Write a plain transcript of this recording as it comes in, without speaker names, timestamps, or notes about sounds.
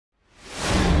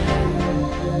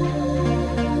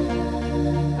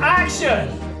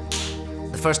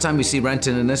first time we see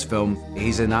Renton in this film,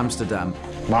 he's in Amsterdam.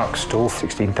 Mark stole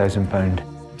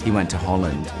 £16,000. He went to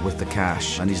Holland with the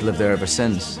cash, and he's lived there ever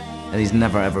since. And he's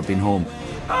never, ever been home.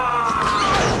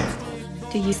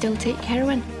 Do you still take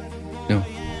heroin? No.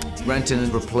 Renton has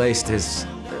replaced his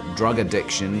drug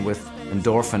addiction with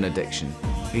endorphin addiction.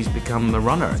 He's become the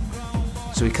runner.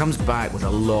 So he comes back with a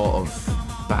lot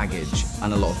of baggage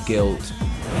and a lot of guilt.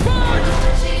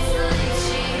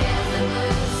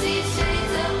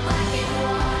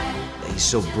 He's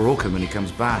so broken when he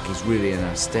comes back, he's really in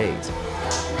a state.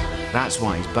 That's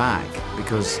why he's back,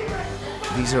 because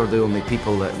these are the only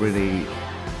people that really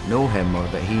know him or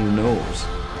that he knows.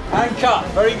 And cut,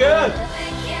 very good.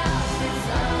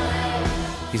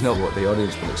 He's not what the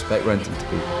audience would expect Renton to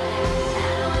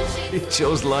be. He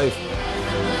chose life.